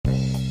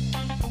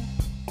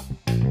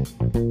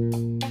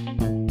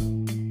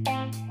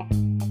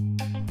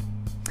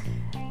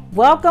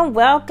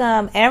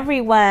Welcome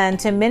everyone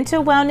to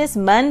Mental Wellness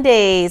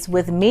Mondays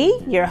with me,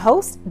 your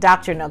host,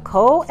 Dr.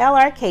 Nicole L.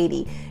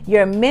 Arcady,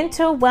 your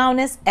mental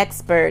wellness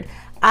expert.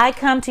 I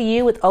come to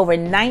you with over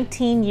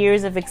 19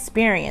 years of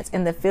experience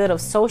in the field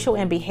of social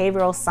and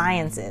behavioral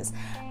sciences.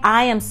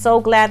 I am so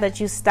glad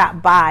that you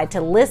stopped by to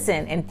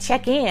listen and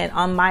check in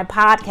on my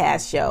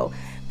podcast show.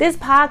 This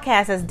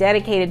podcast is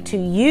dedicated to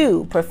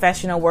you,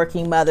 professional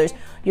working mothers.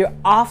 You're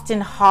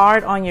often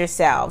hard on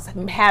yourselves,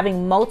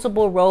 having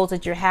multiple roles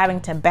that you're having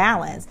to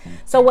balance.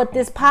 So what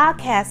this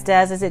podcast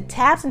does is it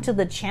taps into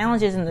the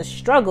challenges and the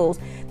struggles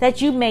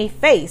that you may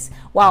face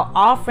while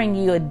offering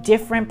you a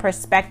different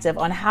perspective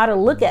on how to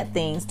look at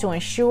things to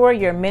ensure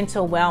your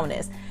mental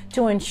wellness,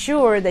 to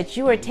ensure that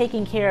you are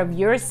taking care of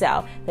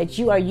yourself, that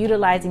you are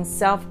utilizing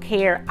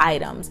self-care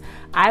items.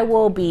 I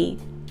will be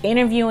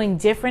interviewing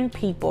different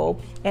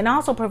people and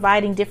also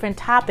providing different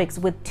topics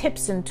with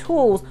tips and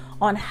tools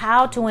on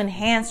how to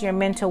enhance your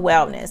mental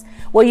wellness.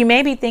 Well, you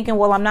may be thinking,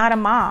 well, I'm not a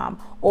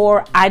mom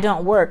or I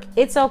don't work.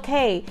 It's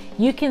okay.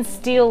 You can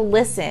still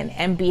listen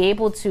and be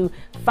able to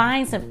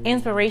find some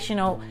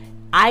inspirational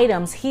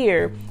items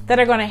here that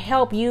are going to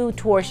help you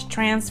towards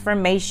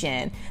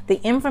transformation.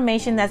 The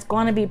information that's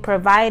going to be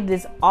provided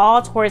is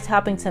all towards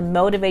helping to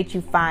motivate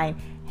you find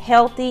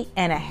healthy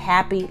and a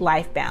happy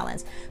life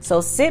balance.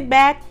 So sit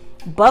back,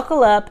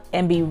 buckle up,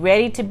 and be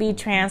ready to be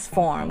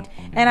transformed.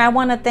 And I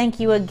want to thank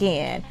you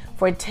again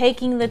for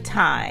taking the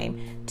time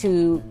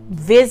to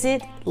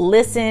visit,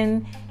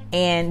 listen,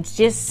 and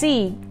just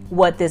see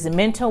what this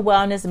Mental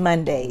Wellness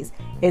Mondays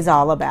is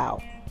all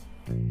about.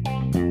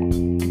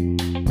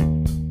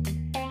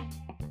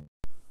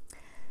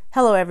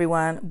 Hello,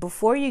 everyone.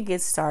 Before you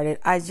get started,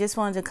 I just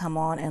wanted to come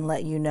on and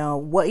let you know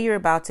what you're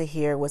about to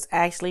hear was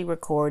actually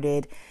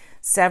recorded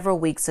several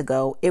weeks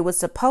ago. It was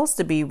supposed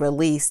to be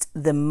released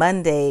the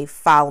Monday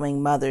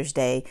following Mother's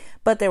Day,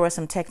 but there were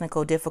some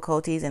technical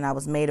difficulties and I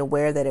was made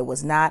aware that it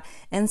was not.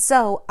 And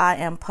so I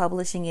am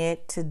publishing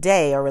it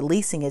today or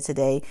releasing it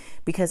today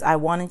because I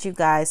wanted you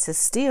guys to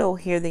still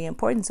hear the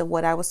importance of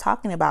what I was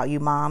talking about, you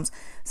moms.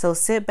 So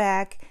sit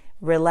back,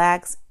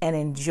 relax, and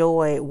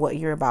enjoy what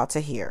you're about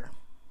to hear.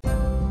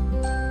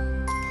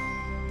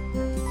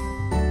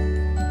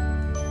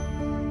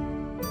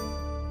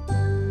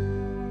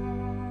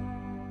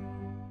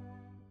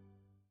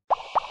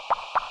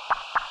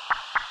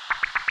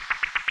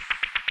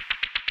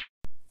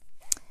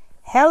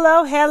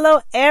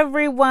 Hello,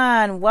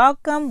 everyone.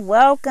 Welcome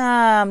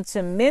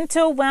to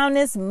Mental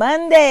Wellness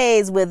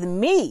Mondays with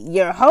me,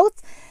 your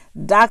host,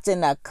 Dr.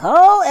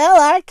 Nicole L.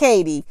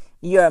 Arcady,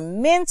 your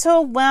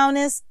mental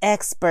wellness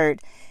expert.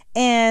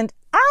 And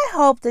I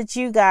hope that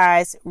you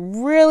guys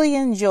really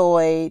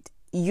enjoyed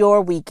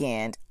your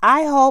weekend.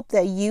 I hope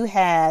that you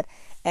had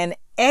an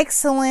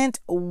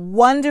excellent,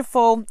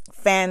 wonderful,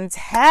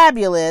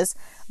 fantabulous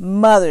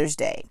Mother's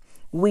Day.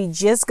 We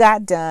just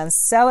got done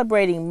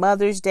celebrating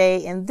Mother's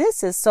Day, and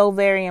this is so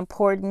very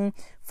important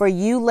for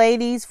you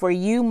ladies, for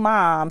you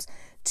moms,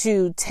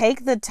 to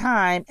take the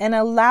time and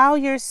allow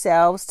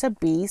yourselves to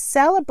be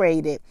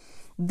celebrated.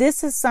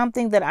 This is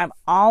something that I'm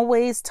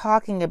always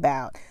talking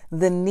about,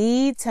 the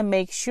need to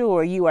make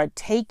sure you are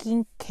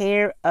taking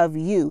care of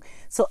you.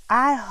 So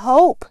I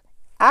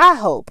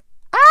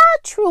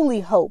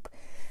truly hope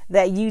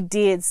that you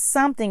did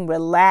something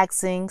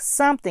relaxing,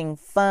 something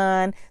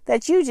fun,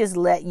 that you just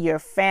let your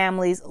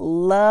families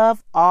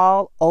love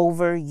all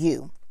over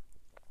you.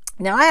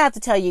 Now, I have to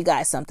tell you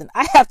guys something.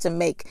 I have to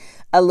make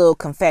a little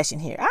confession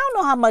here. I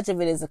don't know how much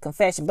of it is a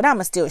confession, but I'm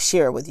going to still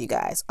share it with you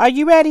guys. Are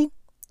you ready?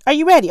 Are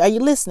you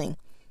listening?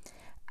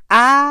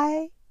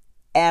 I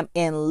am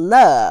in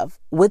love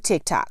with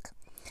TikTok.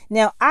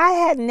 Now, I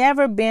had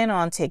never been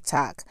on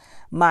TikTok.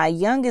 My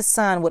youngest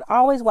son would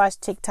always watch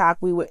TikTok.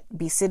 We would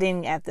be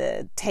sitting at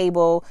the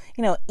table,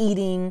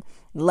 eating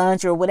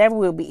lunch or whatever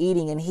we would be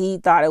eating. And he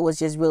thought it was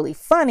just really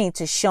funny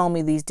to show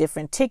me these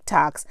different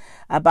TikToks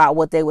about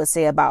what they would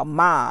say about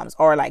moms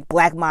or like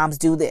black moms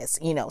do this,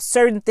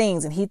 certain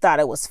things. And he thought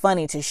it was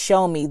funny to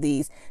show me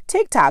these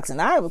TikToks.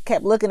 And I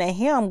kept looking at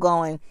him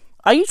going,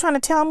 are you trying to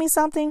tell me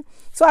something?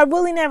 So I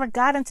really never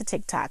got into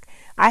TikTok.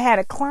 I had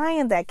a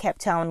client that kept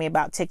telling me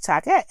about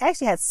TikTok. I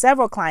actually had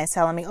several clients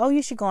telling me, oh,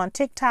 you should go on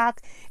TikTok.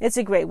 It's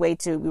a great way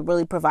to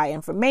really provide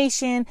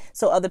information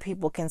so other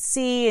people can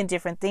see and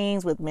different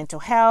things with mental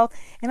health.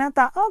 And I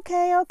thought,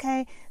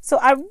 okay. So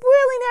I really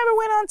never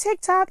went on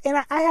TikTok.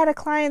 And I had a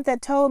client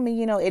that told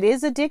me, it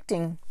is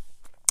addicting.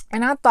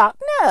 And I thought,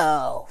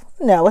 no,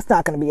 it's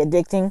not going to be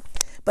addicting.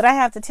 But I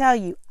have to tell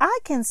you, I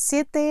can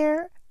sit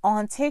there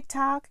on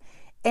TikTok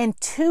and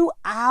 2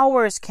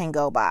 hours can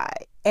go by.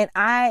 And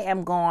I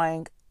am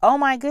going, oh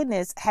my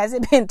goodness, has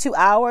it been 2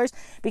 hours?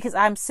 Because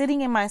I'm sitting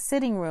in my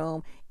sitting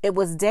room. It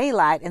was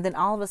daylight. And then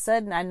all of a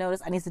sudden I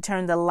noticed I need to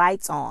turn the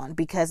lights on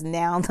because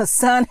now the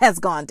sun has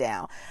gone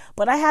down.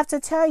 But I have to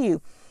tell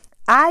you,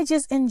 I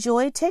just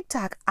enjoy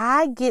TikTok.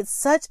 I get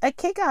such a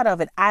kick out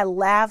of it. I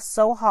laugh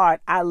so hard.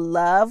 I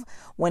love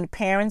when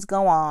parents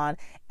go on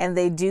and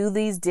they do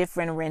these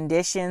different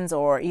renditions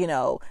or,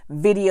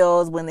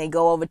 videos when they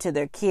go over to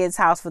their kid's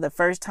house for the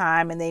first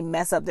time and they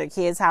mess up their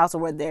kid's house, or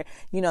where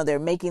they're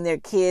making their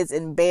kids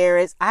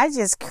embarrassed. I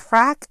just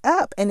crack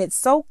up, and it's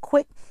so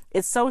quick.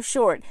 It's so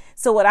short.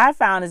 So what I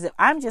found is, if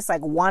I'm just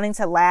like wanting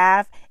to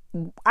laugh,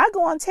 I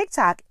go on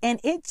TikTok and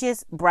it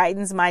just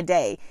brightens my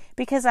day,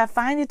 because I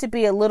find it to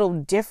be a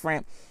little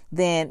different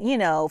than,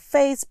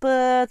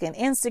 Facebook and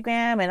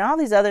Instagram and all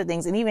these other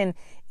things, and even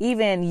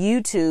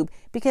YouTube,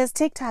 because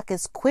TikTok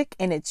is quick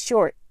and it's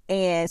short.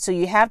 And so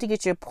you have to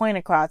get your point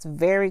across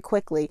very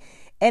quickly.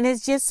 And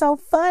it's just so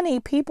funny.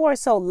 People are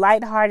so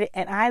lighthearted,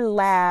 and I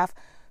laugh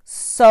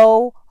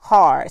so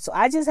hard. So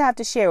I just have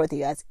to share with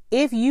you guys,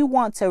 if you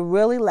want to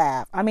really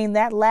laugh,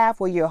 that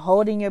laugh where you're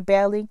holding your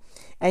belly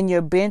and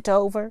you're bent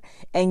over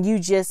and you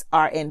just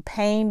are in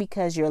pain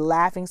because you're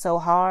laughing so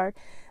hard,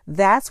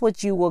 that's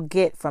what you will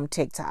get from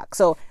TikTok.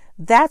 So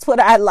that's what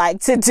I like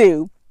to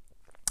do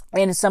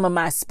in some of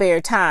my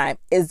spare time,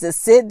 is to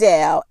sit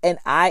down and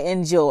I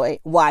enjoy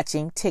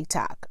watching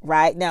TikTok.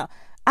 Right now,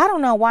 I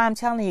don't know why I'm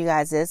telling you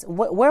guys this.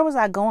 Where was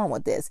I going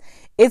with this?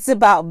 It's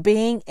about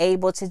being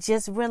able to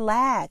just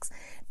relax,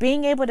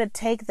 being able to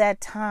take that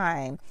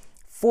time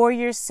for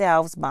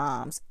yourselves,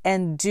 moms,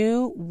 and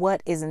do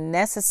what is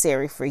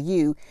necessary for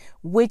you,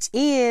 which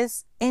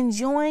is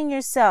enjoying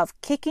yourself,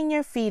 kicking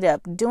your feet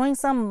up, doing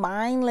some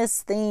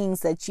mindless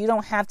things that you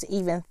don't have to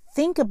even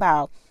think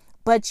about,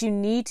 but you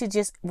need to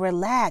just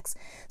relax.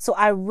 So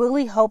I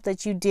really hope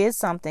that you did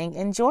something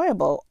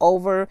enjoyable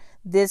over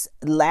this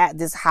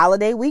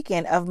holiday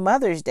weekend of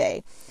Mother's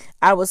Day.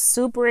 I was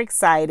super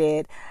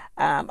excited.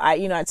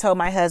 I told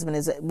my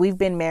husband, we've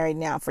been married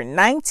now for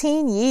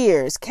 19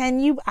 years.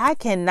 I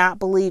cannot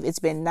believe it's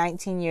been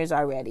 19 years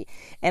already.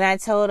 And I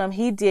told him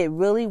he did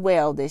really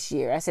well this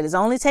year. I said, it's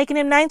only taken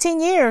him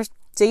 19 years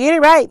to get it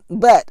right,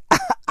 but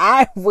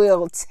I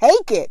will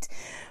take it.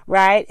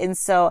 Right. And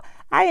so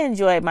I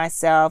enjoyed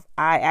myself.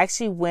 I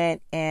actually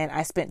went and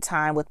I spent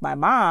time with my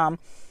mom.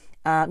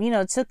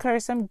 Took her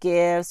some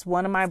gifts.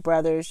 One of my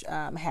brothers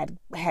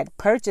had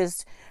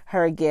purchased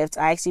her gifts.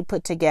 I actually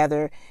put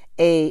together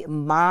a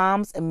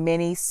mom's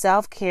mini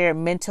self-care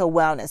mental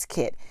wellness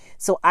kit.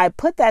 So I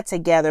put that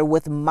together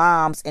with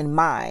moms in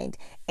mind.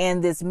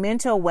 And this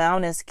mental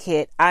wellness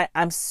kit,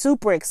 I'm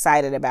super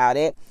excited about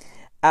it.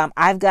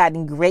 I've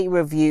gotten great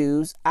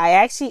reviews. I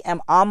actually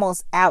am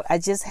almost out. I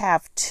just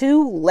have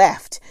 2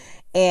 left.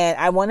 And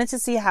I wanted to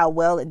see how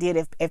well it did,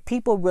 if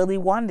people really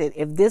wanted it,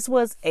 if this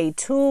was a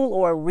tool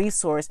or a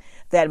resource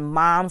that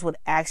moms would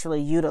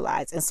actually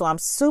utilize. And so I'm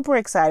super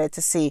excited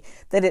to see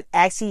that it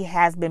actually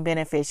has been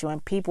beneficial,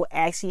 and people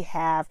actually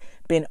have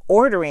been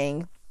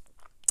ordering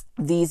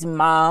these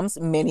moms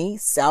mini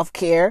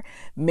self-care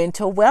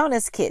mental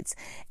wellness kits.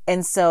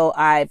 And so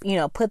I,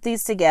 put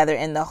these together,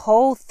 and the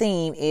whole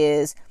theme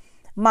is,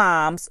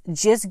 moms,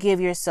 just give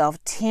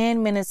yourself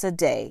 10 minutes a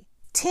day.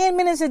 10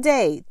 minutes a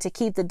day to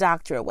keep the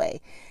doctor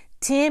away.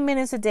 10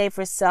 minutes a day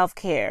for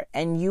self-care,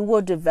 and you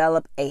will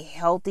develop a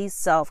healthy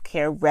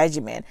self-care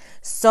regimen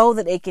so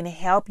that it can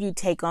help you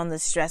take on the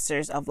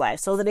stressors of life,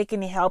 so that it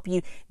can help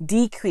you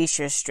decrease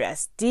your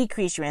stress,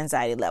 decrease your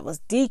anxiety levels,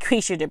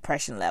 decrease your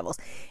depression levels,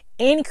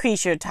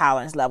 increase your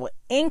tolerance level,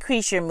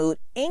 increase your mood,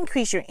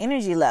 increase your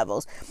energy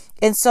levels.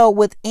 And so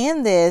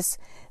within this,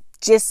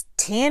 just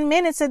 10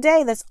 minutes a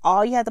day, that's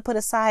all you have to put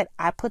aside.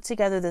 I put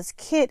together this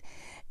kit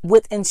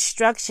with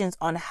instructions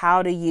on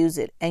how to use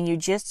it. And you're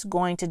just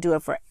going to do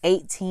it for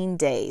 18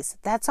 days.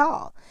 That's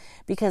all.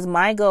 Because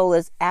my goal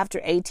is, after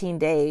 18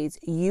 days,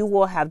 you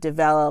will have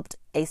developed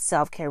a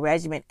self-care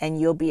regimen, and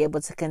you'll be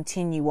able to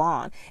continue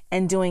on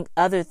and doing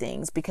other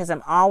things, because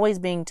I'm always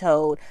being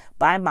told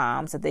by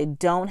moms that they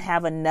don't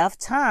have enough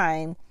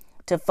time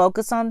to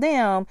focus on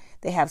them.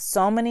 They have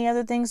so many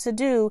other things to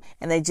do,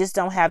 and they just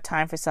don't have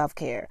time for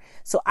self-care.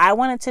 So I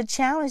wanted to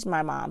challenge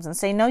my moms and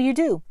say, no, you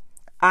do.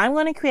 I'm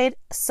going to create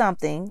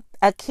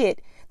a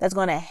kit that's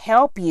going to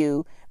help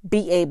you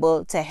be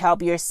able to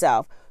help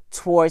yourself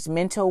towards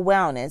mental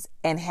wellness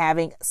and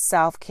having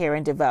self-care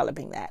and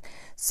developing that.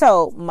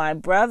 So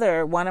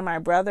one of my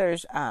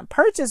brothers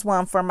purchased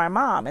one for my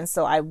mom. And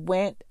so I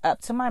went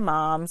up to my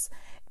mom's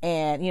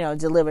and,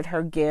 delivered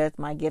her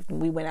my gift,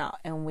 and we went out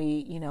and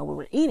we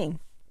were eating.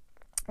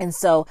 And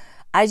so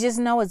I just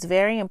know it's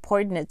very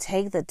important to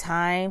take the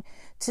time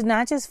to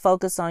not just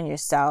focus on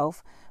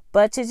yourself,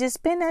 but to just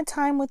spend that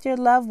time with your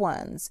loved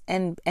ones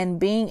and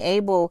being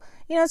able,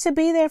 to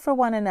be there for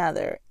one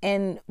another.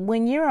 And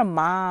when you're a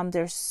mom,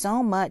 there's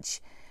so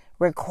much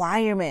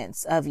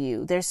requirements of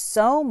you. There's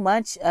so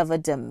much of a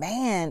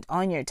demand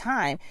on your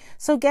time.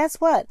 So guess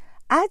what?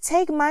 I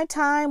take my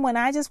time when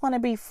I just want to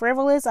be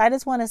frivolous. I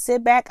just want to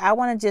sit back. I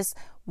want to just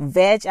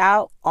veg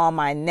out on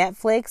my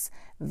Netflix,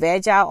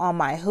 veg out on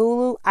my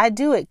Hulu. I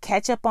do it,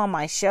 catch up on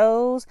my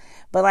shows.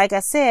 But like I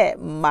said,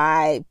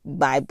 my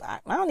I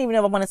don't even know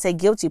if I want to say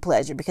guilty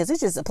pleasure, because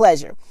it's just a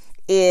pleasure,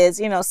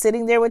 is,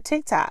 sitting there with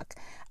TikTok.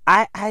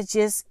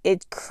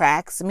 It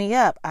cracks me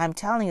up. I'm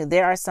telling you,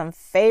 there are some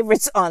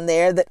favorites on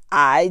there that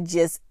I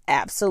just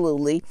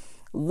absolutely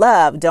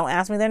love. Don't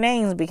ask me their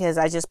names because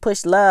I just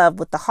push love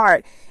with the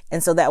heart.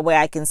 And so that way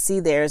I can see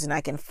theirs and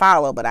I can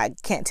follow, but I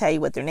can't tell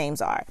you what their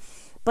names are.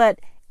 But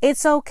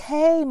it's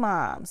okay,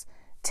 moms.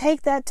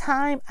 Take that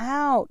time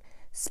out.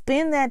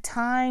 Spend that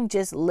time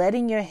just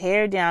letting your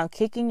hair down,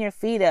 kicking your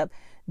feet up,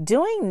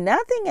 doing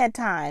nothing at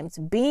times,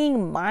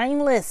 being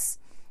mindless,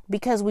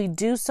 because we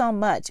do so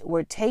much.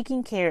 We're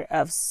taking care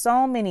of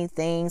so many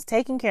things,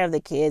 taking care of the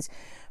kids.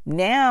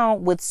 Now,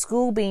 with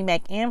school being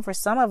back in for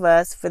some of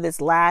us for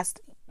this last,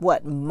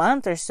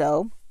 month or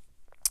so,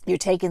 you're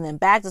taking them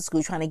back to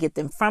school, trying to get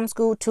them from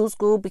school to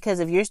school, because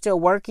if you're still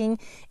working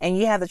and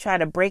you have to try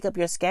to break up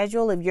your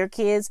schedule, if your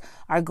kids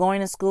are going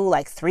to school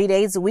like 3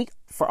 days a week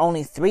for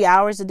only 3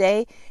 hours a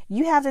day,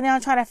 you have to now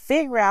try to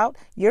figure out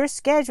your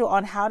schedule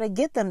on how to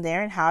get them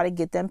there and how to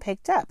get them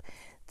picked up.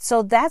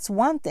 So that's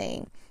one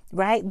thing,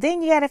 right?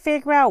 Then you got to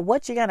figure out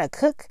what you're going to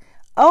cook.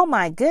 Oh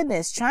my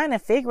goodness, trying to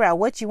figure out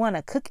what you want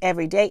to cook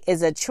every day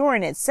is a chore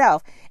in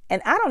itself.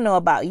 And I don't know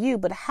about you,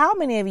 but how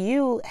many of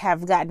you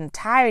have gotten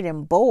tired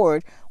and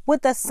bored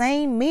with the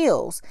same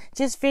meals?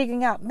 Just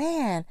figuring out,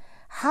 man,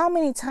 how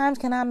many times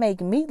can I make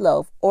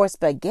meatloaf or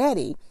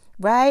spaghetti,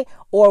 right?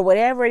 Or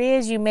whatever it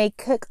is you may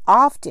cook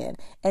often,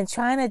 and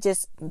trying to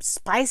just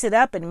spice it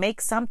up and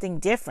make something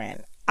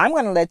different. I'm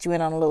going to let you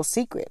in on a little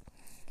secret.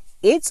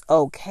 It's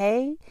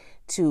okay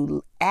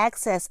to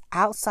access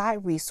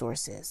outside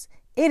resources.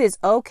 It is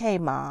okay,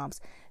 moms,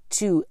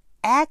 to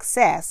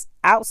access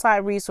outside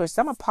resources.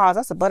 I'm going to pause.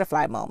 That's a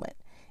butterfly moment.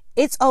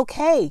 It's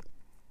okay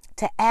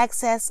to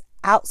access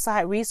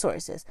outside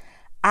resources.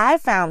 I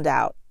found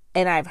out,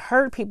 and I've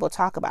heard people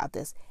talk about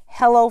this,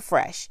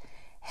 HelloFresh.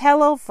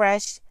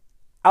 HelloFresh,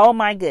 oh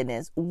my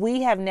goodness.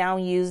 We have now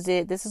used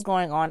it. This is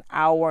going on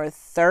our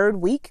 3rd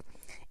week,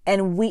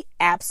 and we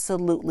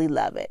absolutely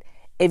love it.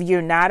 If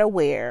you're not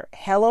aware,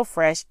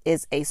 HelloFresh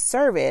is a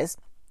service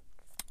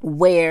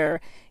where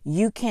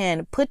you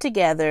can put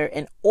together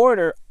and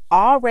order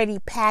already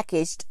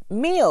packaged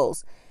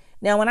meals.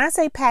 Now, when I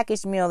say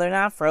packaged meal, they're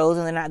not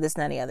frozen, they're not this,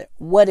 none, the other.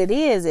 What it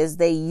is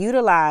they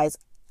utilize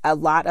a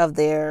lot of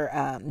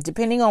their,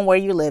 depending on where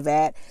you live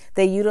at,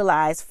 they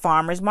utilize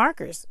farmers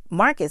markets,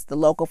 the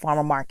local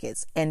farmer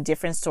markets, and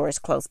different stores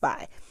close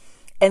by.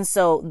 And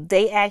so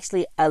they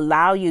actually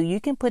allow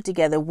you can put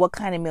together what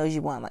kind of meals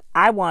you want. Like,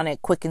 I want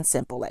it quick and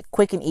simple, like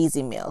quick and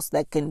easy meals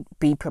that can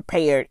be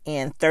prepared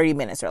in 30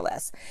 minutes or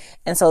less.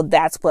 And so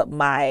that's what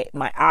my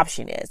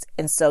option is.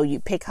 And so you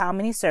pick how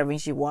many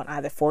servings you want,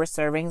 either 4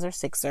 servings or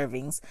 6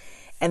 servings.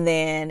 And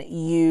then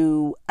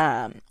you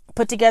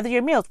put together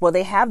your meals. Well,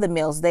 they have the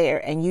meals there,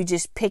 and you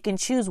just pick and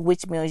choose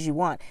which meals you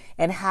want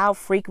and how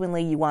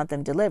frequently you want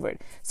them delivered.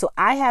 So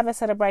I have it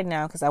set up right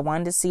now because I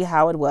wanted to see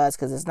how it was,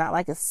 because it's not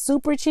like it's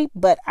super cheap,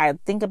 but I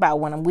think about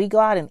when we go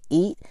out and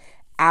eat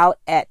out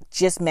at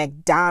just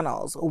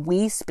McDonald's,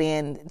 we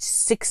spend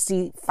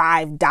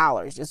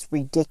 $65. It's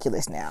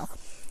ridiculous now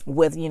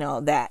with,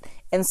 that.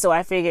 And so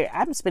I figured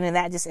I'm spending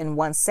that just in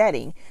one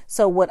setting.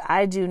 So what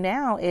I do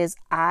now is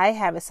I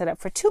have it set up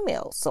for 2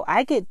 meals. So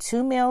I get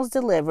 2 meals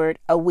delivered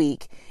a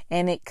week,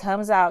 and it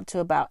comes out to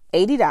about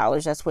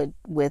 $80. That's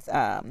with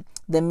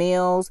the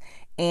meals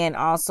and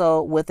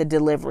also with the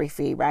delivery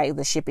fee, right?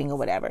 The shipping or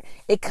whatever.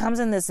 It comes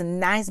in this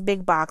nice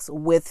big box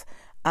with,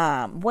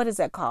 what is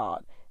that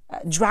called?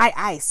 Dry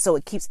ice. So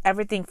it keeps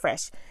everything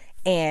fresh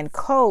and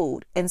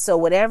cold. And so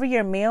whatever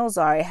your meals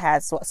are, it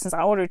has, so since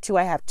I ordered 2,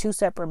 I have 2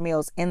 separate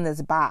meals in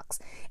this box,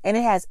 and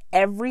it has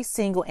every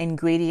single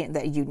ingredient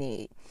that you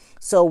need.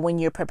 So when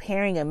you're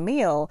preparing a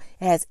meal,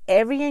 it has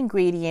every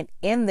ingredient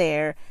in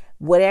there,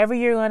 whatever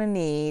you're going to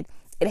need.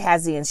 It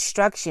has the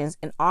instructions,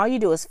 and all you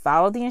do is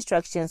follow the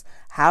instructions,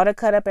 how to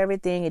cut up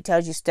everything. It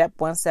tells you step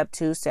 1, step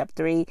 2, step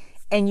 3,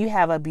 and you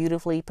have a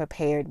beautifully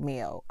prepared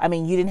meal. I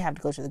mean, you didn't have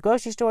to go to the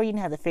grocery store. You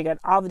didn't have to figure out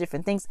all the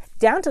different things,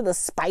 down to the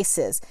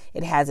spices.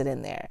 It has it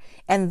in there.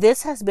 And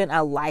this has been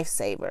a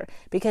lifesaver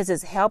because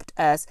it's helped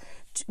us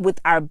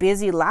with our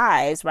busy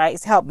lives, right?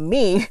 It's helped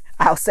me,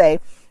 I'll say,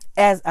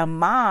 as a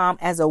mom,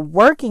 as a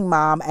working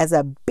mom, as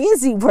a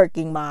busy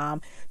working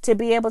mom, to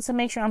be able to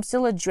make sure I'm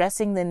still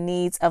addressing the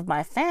needs of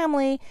my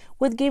family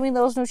with giving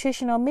those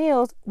nutritional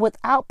meals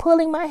without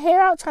pulling my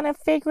hair out, trying to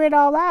figure it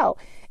all out.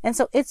 And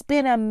so it's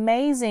been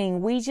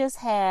amazing. We just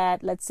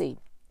had,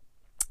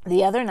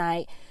 the other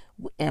night,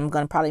 and I'm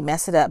going to probably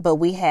mess it up, but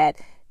we had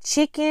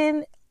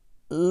chicken,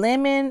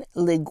 lemon,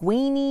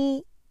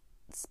 linguine,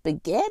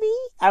 spaghetti.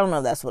 I don't know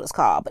if that's what it's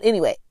called, but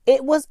anyway,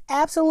 it was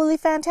absolutely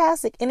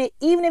fantastic. And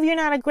even if you're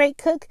not a great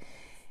cook,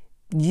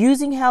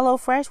 using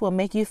HelloFresh will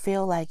make you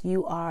feel like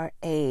you are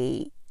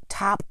a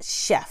top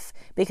chef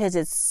because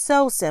it's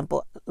so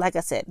simple. Like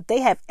I said, they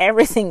have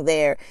everything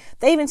there.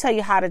 They even tell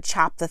you how to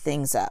chop the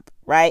things up,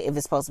 right? If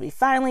it's supposed to be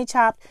finely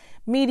chopped,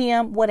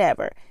 medium,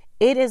 whatever.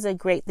 It is a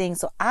great thing.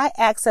 So I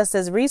access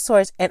this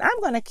resource, and I'm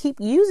going to keep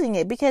using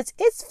it because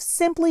it's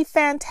simply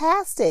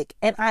fantastic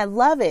and I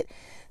love it.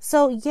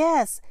 So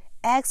yes,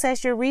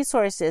 access your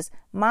resources.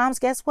 Moms,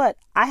 guess what?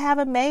 I have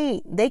a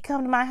maid. They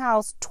come to my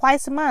house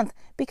twice a month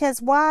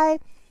because why?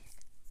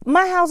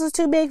 My house is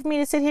too big for me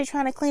to sit here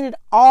trying to clean it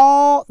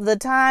all the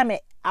time.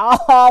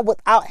 all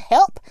without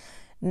help.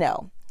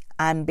 No,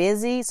 I'm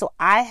busy. So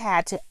I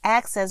had to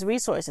access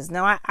resources.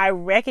 Now I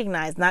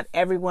recognize not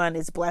everyone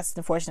is blessed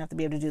and fortunate enough to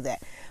be able to do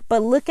that.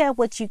 But look at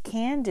what you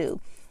can do.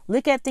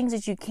 Look at things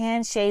that you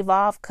can shave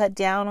off, cut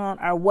down on,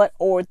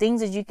 or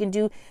things that you can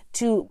do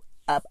to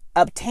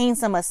obtain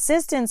some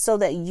assistance so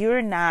that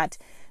you're not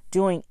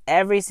doing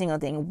every single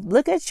thing.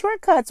 Look at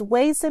shortcuts,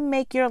 ways to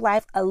make your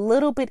life a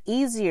little bit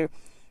easier.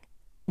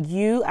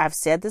 I've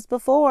said this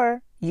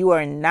before, you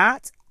are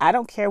not, I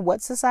don't care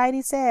what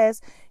society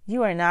says,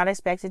 you are not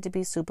expected to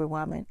be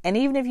superwoman. And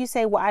even if you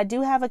say, well, I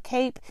do have a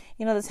cape,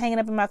 that's hanging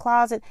up in my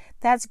closet,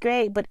 that's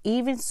great. But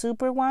even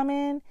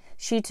superwoman,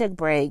 she took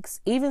breaks.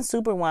 Even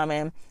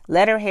superwoman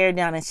let her hair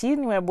down, and she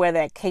didn't wear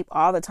that cape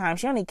all the time.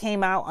 She only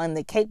came out on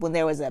the cape when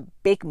there was a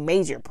big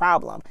major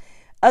problem.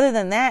 Other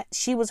than that,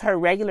 she was her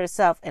regular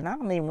self. And I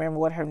don't even remember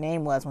what her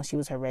name was when she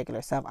was her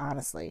regular self,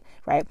 honestly,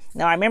 right?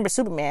 Now, I remember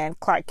Superman,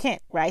 Clark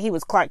Kent, right? He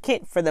was Clark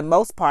Kent for the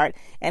most part,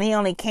 and he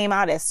only came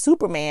out as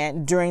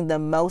Superman during the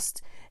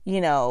most,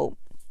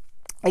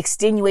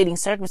 extenuating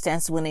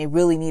circumstances when they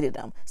really needed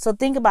him. So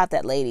think about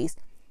that, ladies.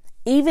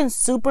 Even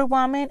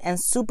Superwoman and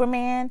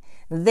Superman,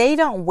 they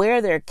don't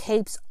wear their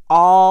capes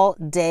all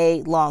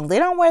day long. They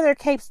don't wear their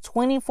capes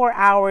 24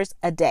 hours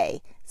a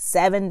day,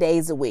 7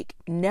 days a week.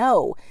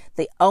 No,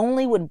 they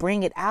only would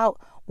bring it out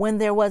when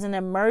there was an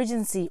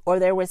emergency or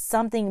there was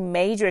something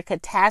major, a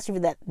catastrophe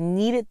that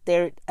needed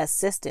their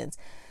assistance.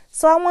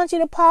 So I want you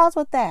to pause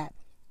with that.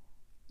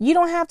 You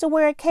don't have to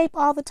wear a cape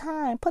all the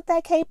time. Put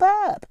that cape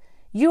up.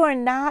 You are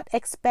not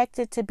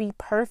expected to be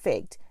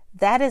perfect.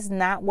 That is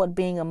not what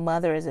being a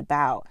mother is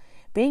about.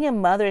 Being a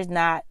mother is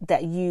not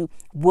that you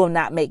will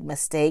not make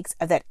mistakes,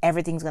 or that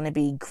everything's going to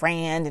be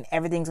grand and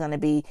everything's going to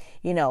be,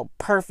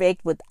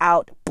 perfect,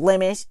 without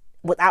blemish,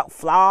 without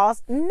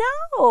flaws.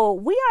 No,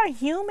 we are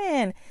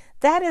human.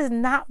 That is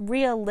not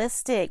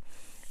realistic.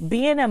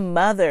 Being a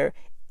mother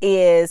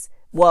is,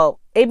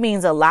 it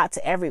means a lot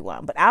to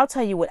everyone. But I'll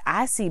tell you what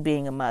I see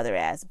being a mother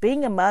as.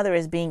 Being a mother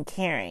is being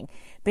caring.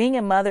 Being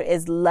a mother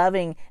is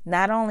loving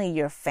not only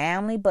your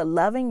family, but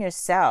loving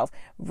yourself,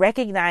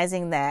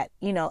 recognizing that,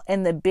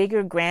 in the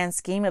bigger grand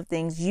scheme of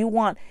things, you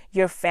want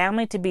your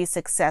family to be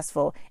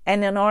successful.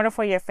 And in order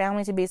for your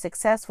family to be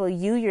successful,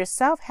 you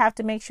yourself have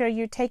to make sure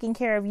you're taking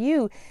care of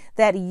you,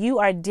 that you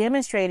are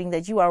demonstrating,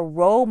 that you are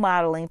role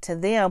modeling to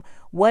them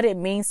what it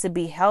means to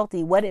be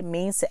healthy, what it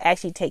means to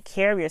actually take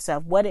care of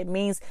yourself, what it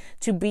means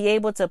to be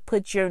able to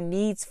put your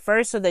needs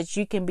first so that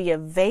you can be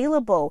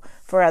available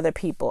for other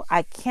people.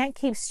 I can't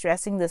keep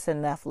stressing this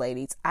enough,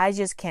 ladies. I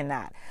just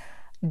cannot.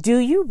 Do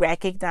you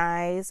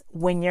recognize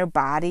when your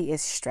body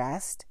is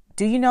stressed?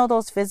 Do you know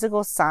those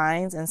physical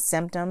signs and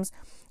symptoms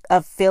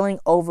of feeling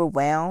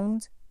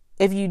overwhelmed?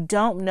 If you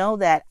don't know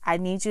that, I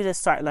need you to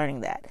start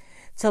learning that.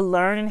 To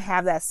learn and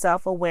have that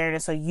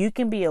self-awareness so you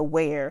can be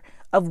aware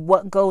of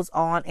what goes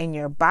on in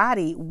your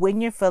body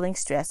when you're feeling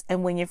stressed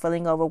and when you're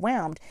feeling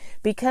overwhelmed.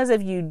 Because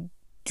if you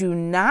do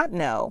not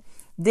know,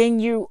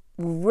 then you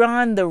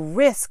run the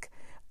risk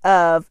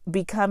of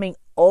becoming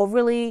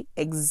overly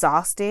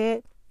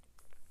exhausted,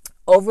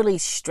 overly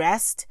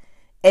stressed,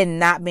 and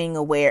not being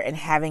aware and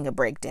having a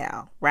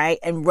breakdown, right?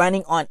 And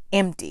running on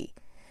empty.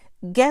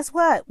 Guess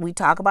what? We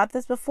talked about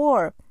this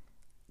before.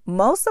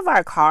 Most of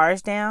our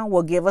cars now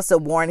will give us a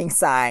warning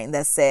sign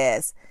that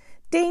says,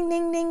 ding,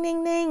 ding, ding,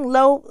 ding, ding,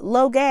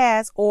 low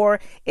gas. Or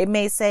it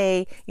may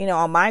say,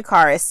 on my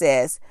car, it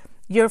says,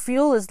 your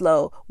fuel is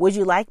low. Would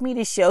you like me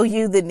to show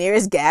you the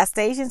nearest gas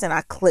stations? And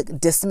I click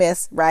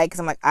dismiss, right? Because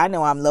I'm like, I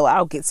know I'm low.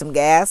 I'll get some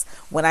gas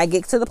when I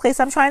get to the place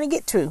I'm trying to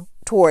get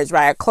towards,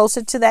 right? Or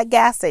closer to that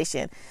gas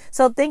station.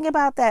 So think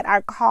about that.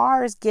 Our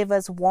cars give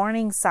us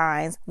warning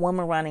signs when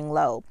we're running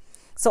low.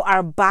 So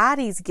our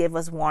bodies give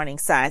us warning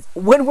signs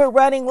when we're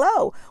running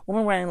low, when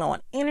we're running low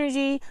on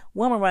energy,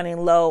 when we're running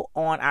low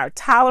on our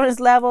tolerance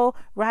level,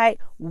 right?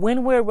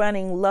 When we're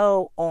running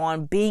low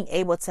on being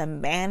able to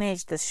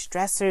manage the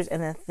stressors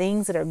and the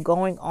things that are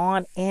going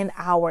on in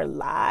our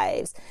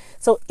lives.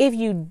 So if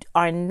you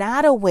are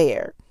not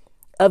aware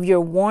of your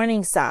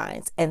warning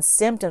signs and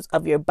symptoms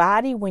of your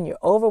body when you're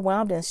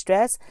overwhelmed and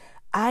stressed,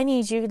 I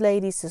need you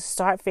ladies to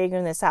start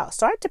figuring this out.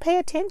 Start to pay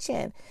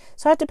attention.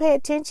 Start to pay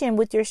attention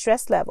with your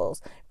stress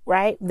levels,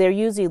 right? They're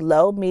usually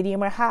low,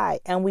 medium, or high.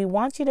 And we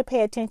want you to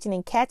pay attention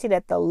and catch it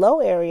at the low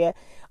area.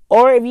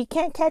 Or if you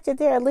can't catch it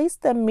there, at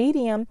least the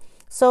medium,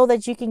 so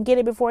that you can get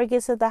it before it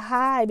gets to the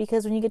high.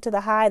 Because when you get to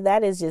the high,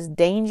 that is just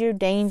danger,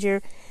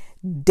 danger,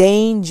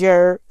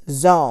 danger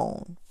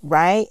zone,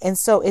 right? And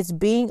so it's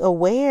being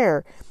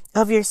aware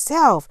of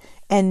yourself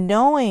and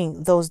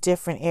knowing those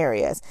different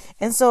areas.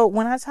 And so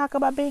when I talk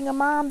about being a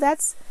mom,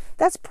 that's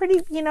pretty,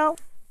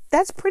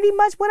 that's pretty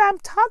much what I'm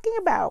talking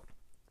about.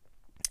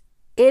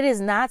 It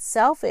is not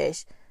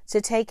selfish to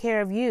take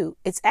care of you.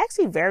 It's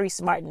actually very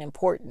smart and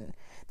important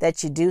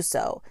that you do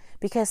so,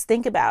 because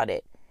think about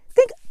it.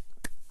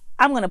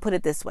 I'm going to put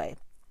it this way.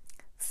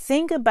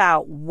 Think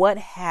about what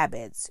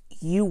habits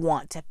you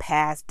want to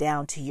pass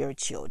down to your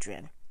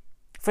children.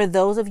 For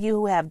those of you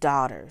who have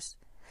daughters,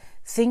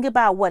 think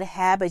about what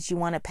habits you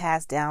want to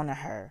pass down to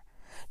her.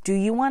 Do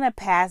you want to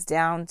pass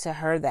down to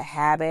her the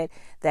habit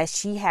that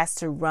she has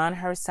to run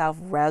herself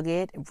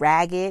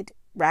ragged,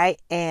 right?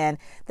 And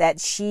that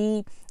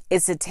she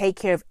is to take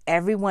care of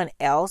everyone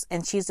else,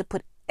 and she's to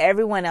put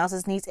everyone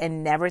else's needs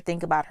and never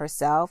think about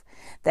herself,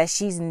 that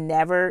she's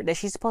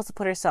supposed to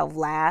put herself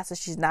last, that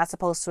she's not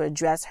supposed to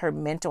address her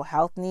mental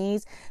health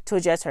needs, to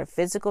address her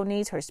physical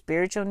needs, her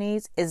spiritual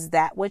needs? Is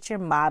that what you're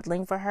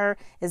modeling for her?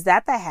 Is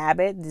that the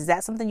habit? Is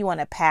that something you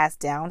want to pass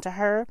down to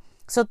her?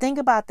 So think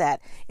about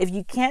that. If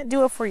you can't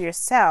do it for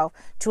yourself,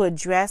 to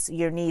address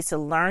your needs, to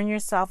learn your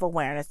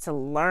self-awareness, to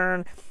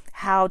learn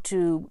how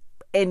to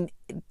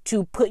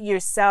put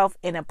yourself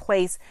in a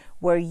place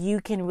where you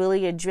can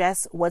really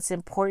address what's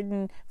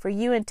important for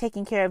you and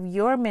taking care of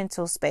your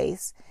mental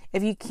space.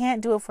 If you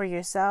can't do it for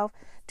yourself,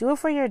 do it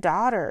for your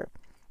daughter.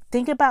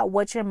 Think about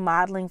what you're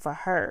modeling for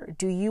her.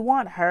 Do you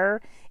want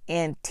her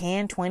in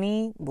 10,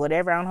 20,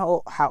 whatever, I don't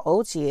know how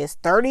old she is,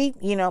 30,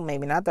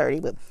 maybe not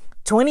 30, but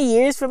 20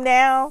 years from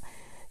now,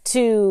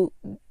 to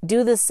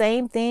do the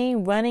same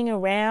thing, running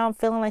around,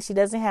 feeling like she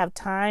doesn't have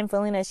time,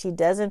 feeling that she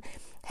doesn't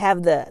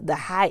have the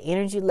high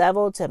energy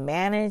level to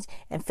manage,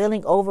 and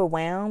feeling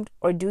overwhelmed?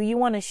 Or do you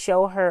want to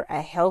show her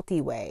a healthy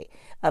way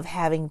of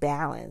having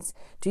balance?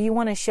 Do you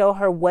want to show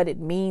her what it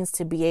means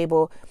to be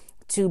able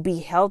to be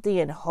healthy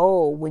and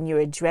whole when you're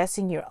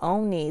addressing your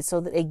own needs,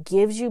 so that it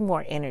gives you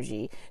more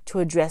energy to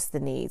address the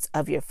needs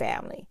of your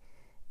family?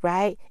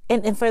 Right?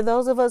 And for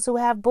those of us who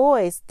have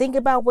boys, think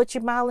about what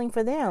you're modeling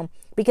for them,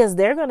 because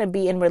they're going to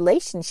be in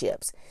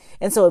relationships.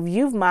 And so if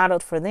you've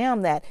modeled for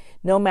them that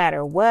no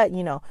matter what,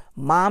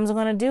 moms are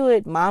going to do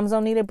it. Moms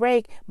don't need a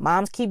break.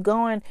 Moms keep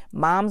going.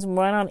 Moms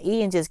run on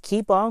E and just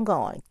keep on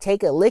going.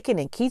 Take a licking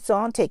and keeps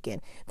on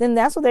ticking. Then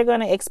that's what they're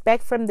going to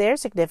expect from their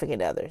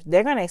significant others.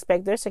 They're going to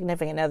expect their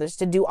significant others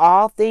to do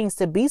all things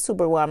to be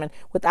superwoman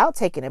without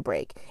taking a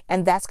break.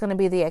 And that's going to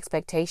be the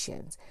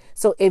expectations.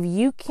 So if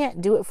you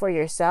can't do it for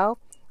yourself,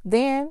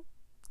 then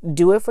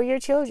do it for your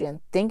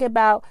children. Think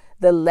about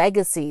the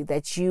legacy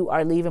that you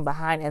are leaving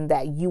behind and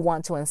that you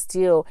want to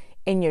instill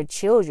in your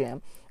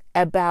children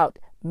about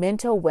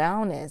mental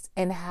wellness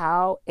and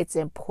how it's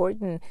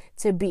important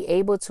to be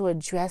able to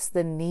address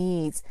the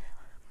needs.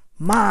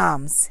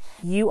 Moms,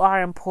 you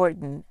are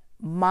important.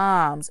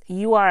 Moms,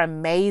 you are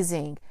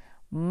amazing.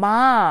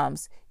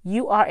 Moms,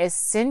 you are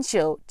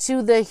essential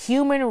to the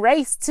human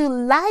race, to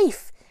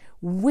life.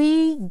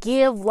 We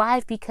give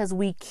life because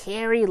we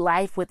carry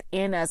life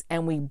within us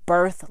and we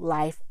birth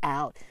life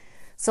out.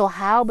 So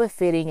how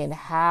befitting and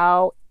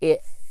how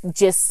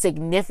just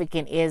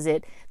significant is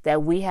it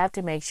that we have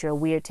to make sure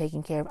we are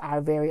taking care of our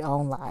very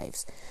own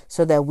lives,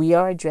 so that we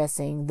are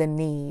addressing the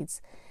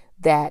needs,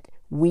 that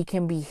we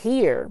can be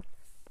here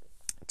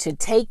to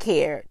take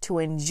care, to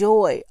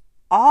enjoy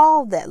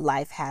all that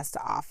life has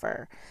to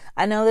offer.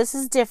 I know this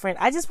is different.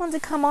 I just wanted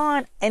to come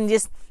on and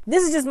this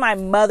is just my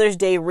Mother's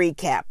Day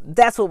recap.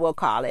 That's what we'll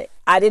call it.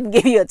 I didn't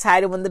give you a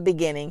title in the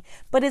beginning,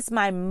 but it's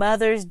my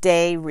Mother's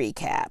Day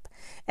recap.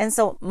 And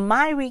so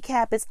my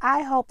recap is,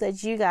 I hope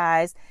that you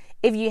guys,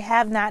 if you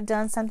have not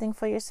done something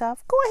for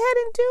yourself, go ahead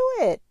and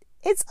do it.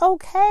 It's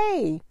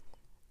okay.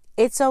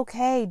 It's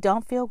okay.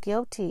 Don't feel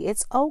guilty.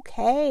 It's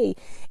okay.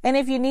 And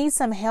if you need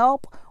some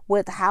help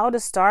with how to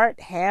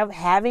start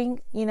having,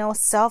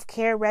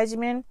 self-care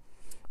regimen,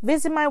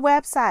 visit my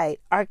website,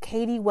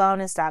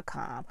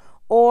 arcadiewellness.com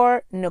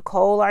or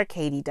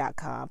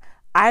nicolearcady.com.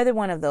 Either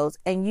one of those,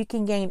 and you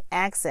can gain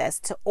access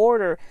to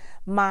order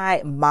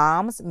my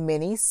Mom's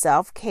Mini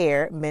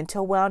Self-Care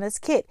Mental Wellness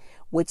Kit,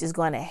 which is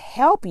going to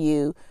help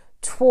you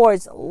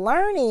towards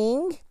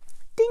learning,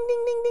 ding,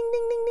 ding, ding, ding,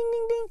 ding, ding, ding,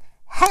 ding, ding,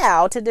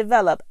 how to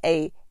develop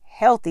a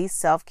healthy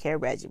self-care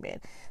regimen.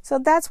 So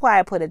that's why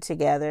I put it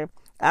together.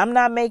 I'm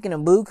not making a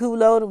buku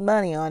load of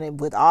money on it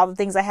with all the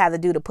things I had to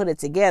do to put it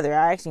together.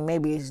 I actually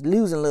maybe is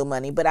losing a little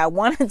money, but I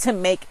wanted to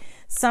make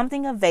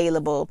something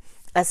available,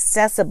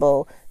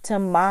 accessible to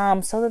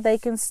moms, so that they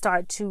can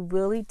start to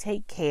really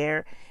take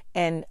care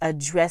and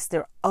address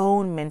their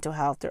own mental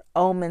health, their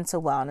own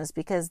mental wellness,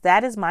 because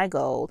that is my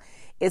goal,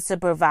 is to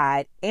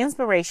provide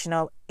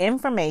inspirational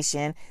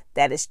information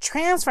that is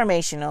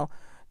transformational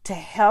to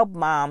help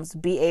moms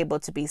be able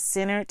to be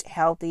centered,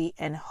 healthy,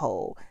 and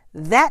whole.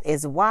 That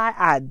is why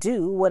I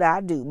do what I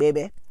do,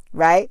 baby.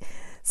 Right?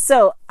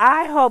 So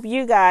I hope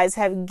you guys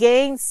have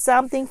gained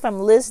something from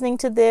listening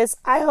to this.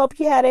 I hope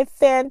you had a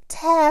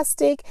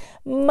fantastic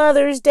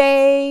Mother's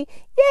Day.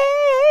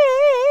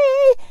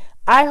 Yay!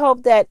 I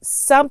hope that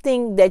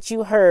something that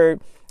you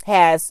heard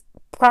has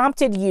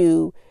prompted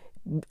you,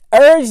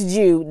 urged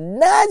you,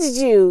 nudged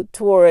you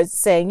towards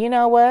saying, you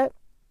know what?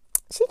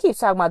 She keeps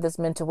talking about this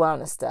mental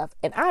wellness stuff,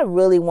 and I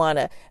really want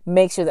to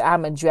make sure that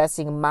I'm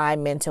addressing my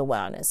mental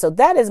wellness. So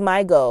that is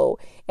my goal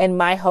and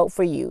my hope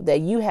for you,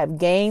 that you have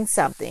gained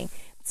something,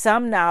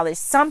 some knowledge,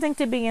 something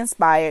to be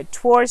inspired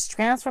towards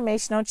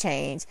transformational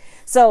change.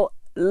 So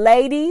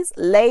ladies,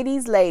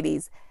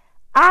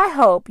 I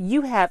hope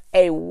you have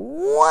a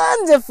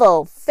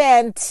wonderful,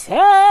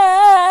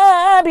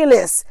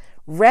 fantabulous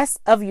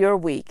rest of your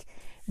week,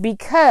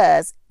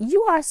 because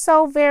you are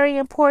so very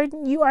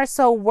important. You are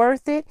so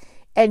worth it.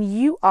 and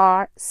you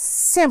are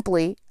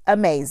simply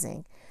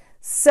amazing.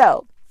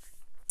 So,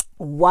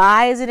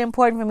 why is it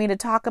important for me to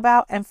talk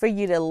about and for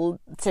you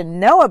to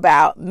know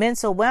about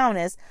mental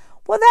wellness?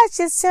 Well, that's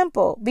just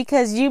simple,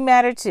 because you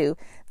matter too.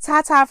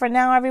 Ta-ta for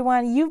now,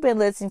 everyone. You've been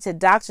listening to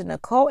Dr.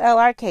 Nicole L.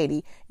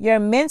 Arcady, your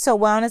mental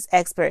wellness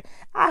expert.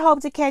 I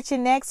hope to catch you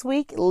next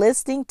week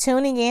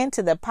tuning in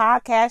to the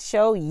podcast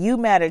show You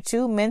Matter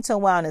Too,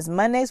 Mental Wellness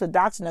Mondays with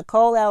Dr.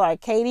 Nicole L.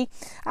 Arcady.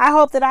 I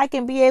hope that I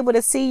can be able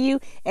to see you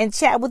and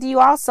chat with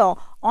you also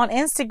on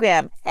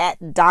Instagram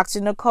at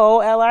Dr.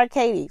 Nicole L.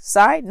 Arcady.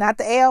 Sorry, not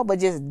the L, but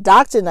just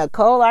Dr.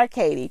 Nicole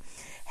Arcady.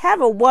 Have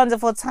a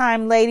wonderful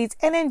time, ladies,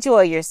 and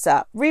enjoy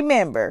yourself.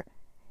 Remember,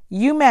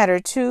 you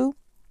matter too.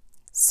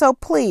 So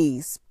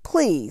please,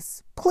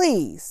 please,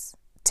 please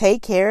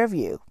take care of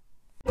you.